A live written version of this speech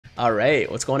Alright,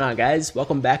 what's going on guys?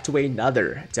 Welcome back to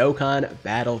another Dokkan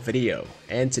battle video.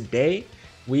 And today,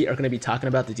 we are going to be talking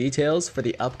about the details for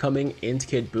the upcoming INT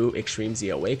Kid Buu Extreme Z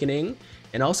Awakening,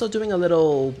 and also doing a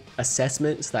little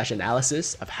assessment /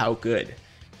 analysis of how good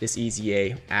this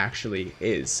EZA actually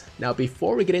is. Now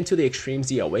before we get into the Extreme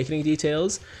Z Awakening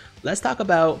details, let's talk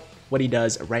about what he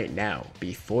does right now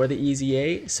before the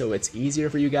EZA, so it's easier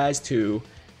for you guys to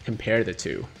compare the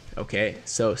two. Okay,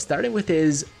 so starting with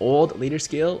his old leader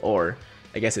skill, or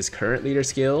I guess his current leader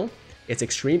skill, it's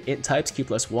Extreme Int types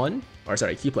Q+1, or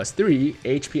sorry, Q+3,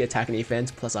 HP attack and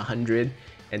defense plus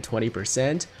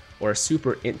 120%, or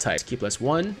Super Int types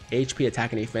Q+1, HP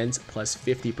attack and defense plus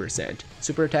 50%.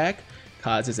 Super attack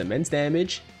causes immense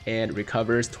damage and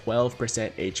recovers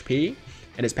 12% HP,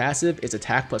 and his passive is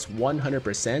attack plus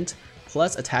 100%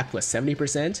 plus attack plus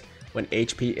 70%, when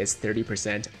HP is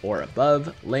 30% or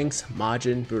above. Links,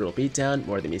 Majin, Brutal Beatdown,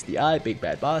 More Than Meets the Eye, Big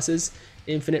Bad Bosses,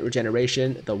 Infinite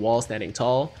Regeneration, The Wall Standing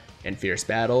Tall, and Fierce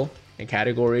Battle. And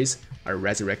categories are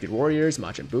Resurrected Warriors,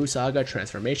 Majin Buu Saga,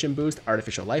 Transformation Boost,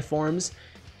 Artificial Life Forms,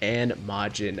 and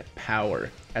Majin Power.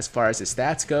 As far as his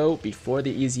stats go, before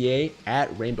the EZA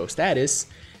at Rainbow status,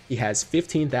 he has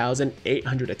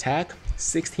 15,800 attack,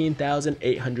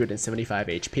 16,875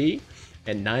 HP,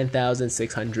 and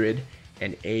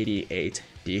 9,688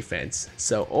 defense.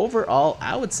 So overall,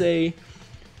 I would say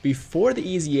before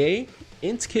the EZA,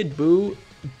 INT Kid Buu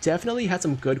definitely had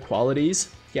some good qualities.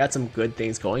 He had some good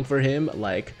things going for him,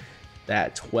 like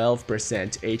that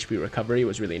 12% HP recovery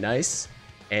was really nice,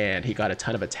 and he got a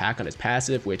ton of attack on his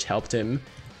passive, which helped him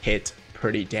hit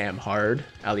pretty damn hard,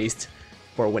 at least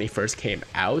for when he first came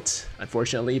out.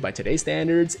 Unfortunately, by today's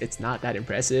standards, it's not that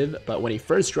impressive, but when he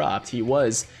first dropped, he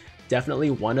was definitely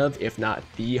one of, if not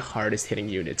the hardest hitting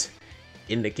unit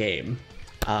in the game.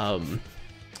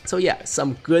 So yeah,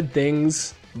 some good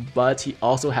things, but he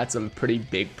also had some pretty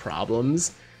big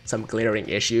problems, some glaring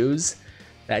issues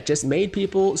that just made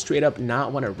people straight up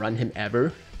not want to run him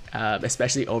ever,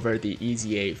 especially over the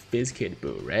EZA Fizz Kid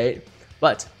Buu, right?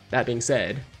 But that being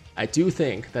said, I do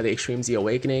think that the Extreme Z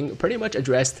Awakening pretty much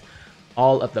addressed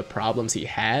all of the problems he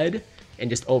had and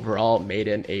just overall made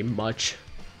him a much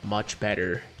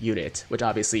better unit, which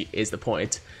obviously is the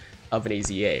point of an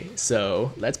EZA.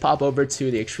 So let's pop over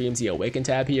to the Extreme Z Awaken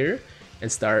tab here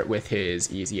and start with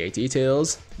his EZA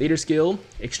details. Leader skill,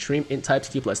 Extreme Int types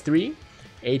Q+3,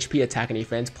 HP attack and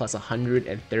defense plus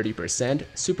 130%,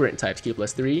 Super Int types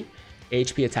Q+3,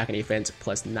 HP attack and defense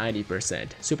plus 90%.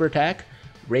 Super attack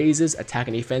raises attack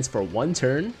and defense for 1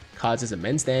 turn, causes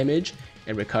immense damage,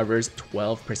 and recovers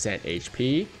 12%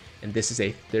 HP, and this is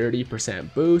a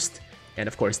 30% boost. And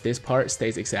of course this part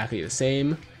stays exactly the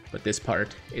same, but this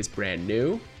part is brand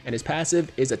new. And his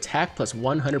passive is attack plus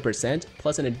 100%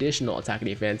 plus an additional attack and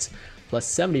defense plus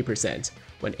 70%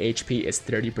 when HP is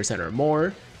 30% or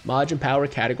more. Majin Power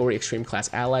category Extreme Class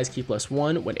Allies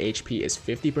Q+1 when HP is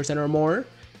 50% or more,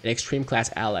 and Extreme Class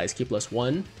Allies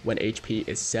Q+1 when HP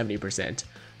is 70%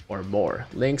 or more.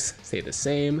 Links stay the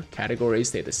same, categories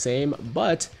stay the same,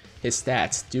 but his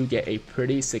stats do get a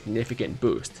pretty significant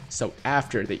boost. So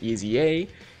after the EZA,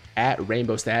 at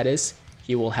Rainbow status,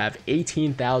 he will have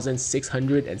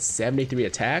 18,673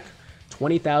 attack,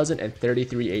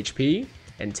 20,033 HP,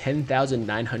 and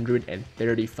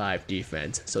 10,935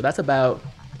 defense. So that's about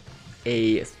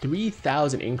a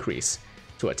 3,000 increase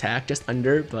to attack, just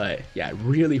under, but yeah,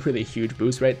 really huge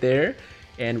boost right there,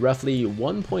 and roughly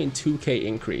 1.2k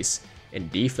increase in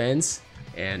defense.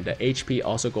 And HP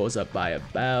also goes up by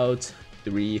about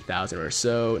 3,000 or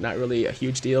so. Not really a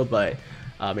huge deal, but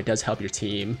it does help your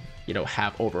team, you know,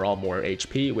 have overall more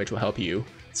HP, which will help you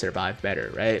survive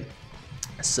better, right?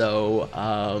 So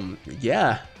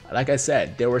yeah, like I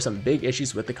said, there were some big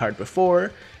issues with the card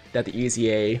before that the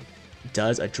EZA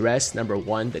does address. Number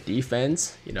one, the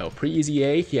defense. You know,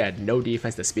 pre-EZA, he had no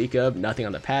defense to speak of, nothing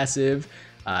on the passive,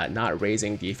 not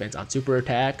raising defense on super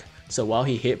attack. So while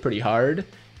he hit pretty hard,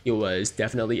 he was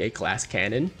definitely a glass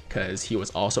cannon because he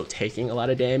was also taking a lot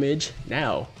of damage.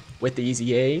 Now, with the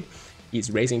EZA,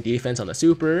 he's raising defense on the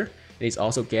super, and he's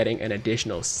also getting an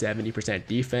additional 70%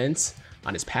 defense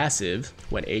on his passive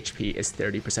when HP is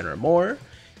 30% or more.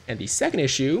 And the second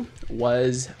issue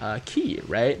was Ki,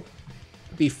 right?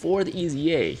 Before the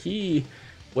EZA, he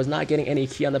was not getting any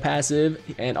Ki on the passive,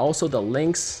 and also the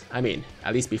links, I mean,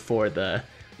 at least before the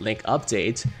link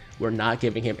update, we're not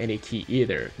giving him any Ki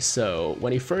either. So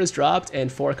when he first dropped,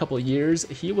 and for a couple of years,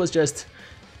 he was just,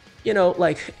 you know,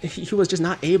 like, he was just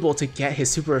not able to get his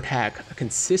super attack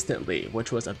consistently,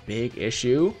 which was a big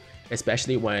issue,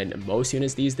 especially when most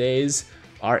units these days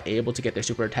are able to get their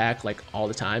super attack like all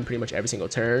the time, pretty much every single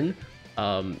turn.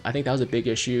 I think that was a big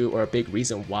issue or a big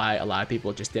reason why a lot of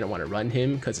people just didn't want to run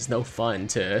him, because it's no fun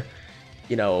to,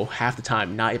 you know, half the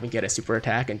time not even get a super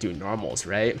attack and do normals,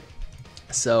 right?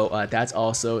 So that's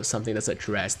also something that's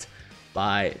addressed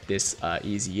by this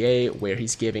EZA, where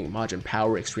he's giving Majin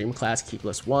Power Extreme Class Key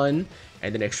 +1,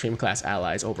 and then Extreme Class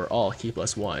Allies overall Key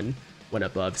 +1 when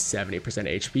above 70%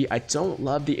 HP. I don't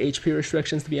love the HP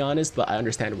restrictions, to be honest, but I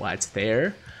understand why it's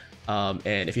there.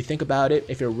 And if you think about it,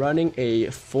 if you're running a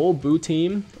full Buu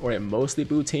team or a mostly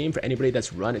Buu team, for anybody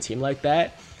that's run a team like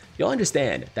that, you'll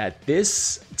understand that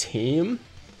this team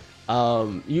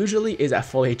usually is at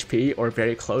full HP or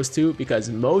very close to, because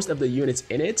most of the units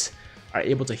in it are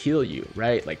able to heal you,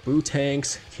 right? Like Buu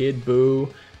tanks, Kid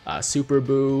Buu, Super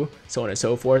Buu, so on and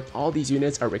so forth. All these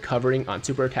units are recovering on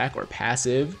super attack or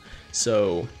passive.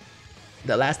 So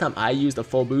the last time I used a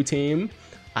full Buu team,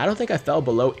 I don't think I fell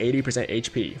below 80%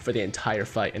 HP for the entire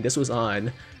fight, and this was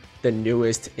on the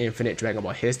newest Infinite Dragon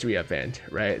Ball History event,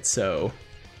 right? So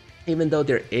even though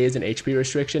there is an HP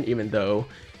restriction, even though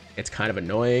it's kind of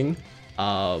annoying,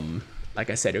 like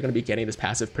I said, you're going to be getting this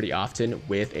passive pretty often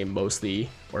with a mostly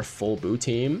or full Buu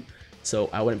team, so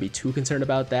I wouldn't be too concerned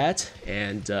about that.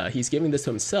 And he's giving this to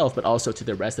himself, but also to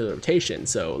the rest of the rotation.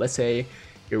 So let's say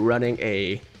you're running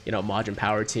a, you know, Majin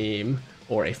Power team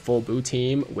or a full Buu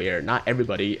team where not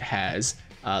everybody has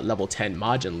level 10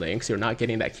 Majin links, you're not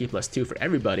getting that Key +2 for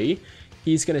everybody.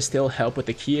 He's going to still help with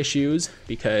the key issues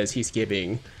because he's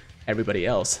giving everybody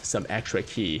else some extra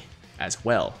key as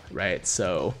well, right?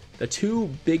 So the two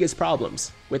biggest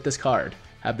problems with this card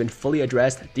have been fully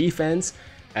addressed: defense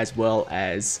as well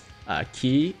as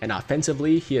key. And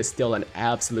offensively, he is still an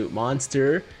absolute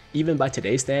monster, even by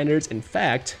today's standards. In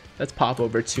fact, let's pop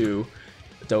over to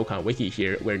Dokkan Wiki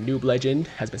here, where Noob Legend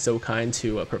has been so kind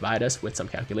to provide us with some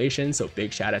calculations, so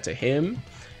big shout out to him.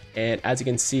 And as you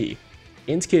can see,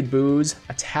 INT Kid Buu's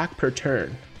attack per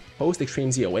turn post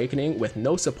Extreme Z Awakening with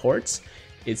no supports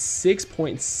is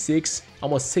 6.6,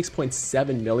 almost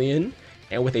 6.7 million,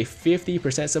 and with a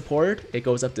 50% support, it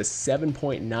goes up to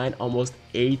 7.9, almost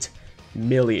 8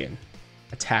 million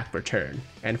attack per turn.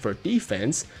 And for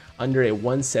defense, under a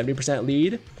 170%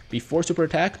 lead, before super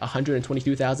attack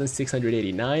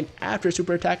 122,689, after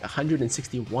super attack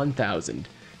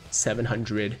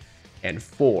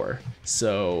 161,704.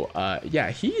 So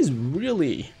yeah, he's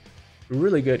really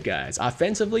good, guys.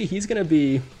 Offensively, he's gonna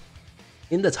be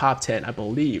in the top 10, I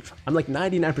believe. I'm like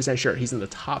 99% sure he's in the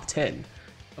top 10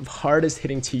 of hardest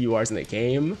hitting TURs in the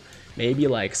game, maybe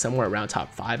like somewhere around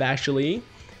top 5 actually.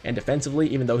 And defensively,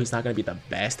 even though he's not going to be the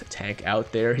best tank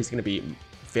out there, he's going to be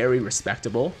very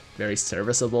respectable, very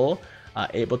serviceable,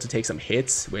 able to take some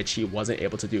hits, which he wasn't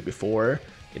able to do before,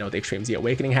 you know, the Extreme Z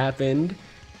Awakening happened.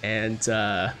 And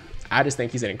I just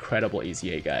think he's an incredible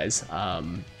EZA, guys.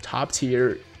 Top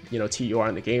tier, you know, TUR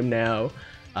in the game now,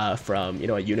 from, you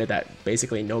know, a unit that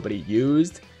basically nobody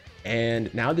used.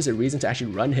 And now there's a reason to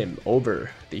actually run him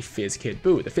over the Fizz Kid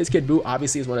Buu. The Fizz Kid Buu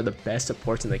obviously is one of the best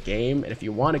supports in the game, and if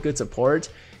you want a good support,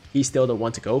 he's still the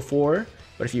one to go for.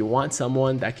 But if you want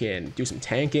someone that can do some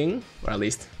tanking, or at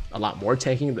least a lot more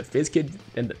tanking than the Fizz Kid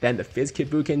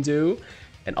Buu can do,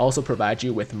 and also provide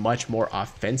you with much more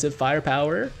offensive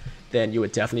firepower, then you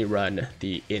would definitely run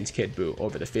the INT Kid Buu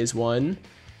over the Fizz one.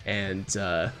 And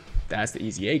that's the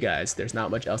EZA, guys. There's not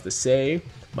much else to say.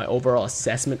 My overall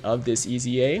assessment of this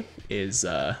EZA is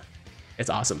it's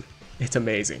awesome. It's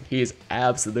amazing. He is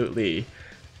absolutely,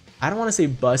 I don't want to say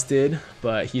busted,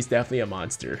 but he's definitely a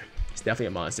monster. He's definitely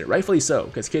a monster. Rightfully so,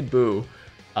 because Kid Buu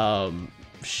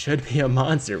should be a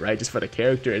monster, right? Just for the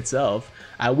character itself.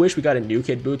 I wish we got a new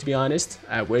Kid Buu, to be honest.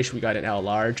 I wish we got an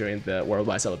LR during the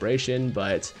Worldwide Celebration,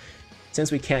 but since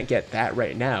we can't get that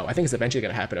right now, I think it's eventually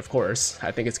going to happen, of course.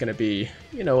 I think it's going to be,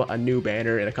 you know, a new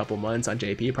banner in a couple months on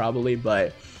JP probably,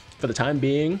 but for the time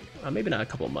being, maybe not a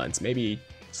couple months, maybe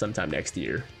sometime next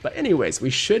year. But anyways, we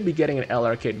should be getting an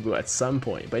LR Kid Buu at some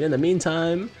point. But in the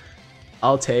meantime,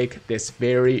 I'll take this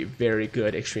very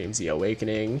good Extreme Z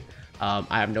Awakening.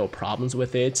 I have no problems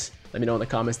with it. Let me know in the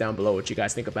comments down below what you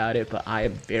guys think about it, but I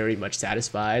am very much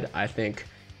satisfied. I think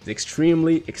it's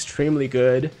extremely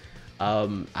good.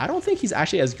 I don't think he's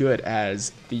actually as good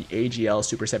as the AGL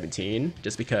Super 17,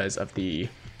 just because of the,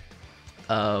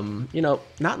 you know,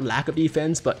 not lack of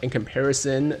defense, but in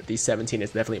comparison, the 17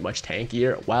 is definitely much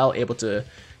tankier, while able to,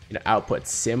 you know, output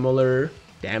similar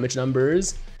damage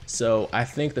numbers. So I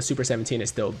think the Super 17 is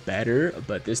still better,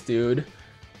 but this dude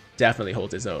definitely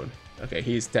holds his own. Okay,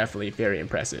 he's definitely very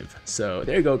impressive. So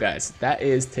there you go, guys. That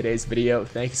is today's video.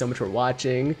 Thank you so much for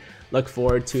watching. Look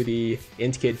forward to the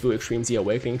INT Kid Buu Extreme Z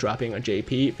Awakening dropping on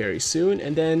JP very soon,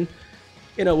 and then,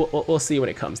 you know, we'll see when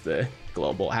it comes to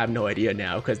global. I have no idea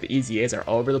now because the EZAs are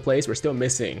all over the place. We're still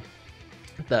missing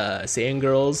the Saiyan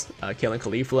girls, killing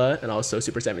Caulifla, and also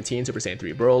Super 17, Super Saiyan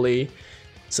 3 Broly.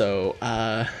 So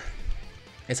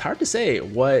it's hard to say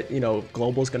what, you know,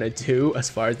 global's gonna do as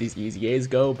far as these EZAs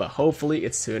go, but hopefully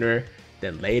it's sooner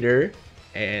than later.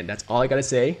 And that's all I gotta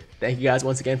say. Thank you guys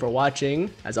once again for watching.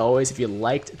 As always, if you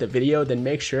liked the video, then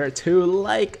make sure to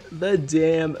like the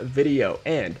damn video.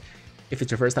 And if it's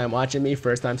your first time watching me,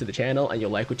 first time to the channel, and you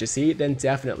like what you see, then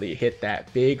definitely hit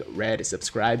that big red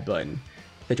subscribe button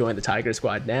to join the Tiger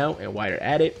Squad now. And while you're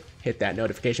at it, hit that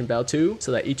notification bell too,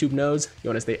 so that YouTube knows you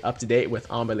want to stay up to date with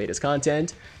all my latest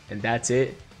content. And that's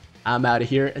it. I'm out of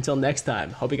here. Until next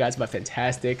time, hope you guys have a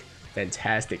fantastic,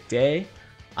 fantastic day.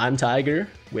 I'm Tiger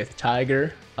with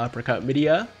Tiger Uppercut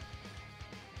Media,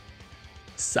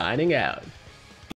 signing out.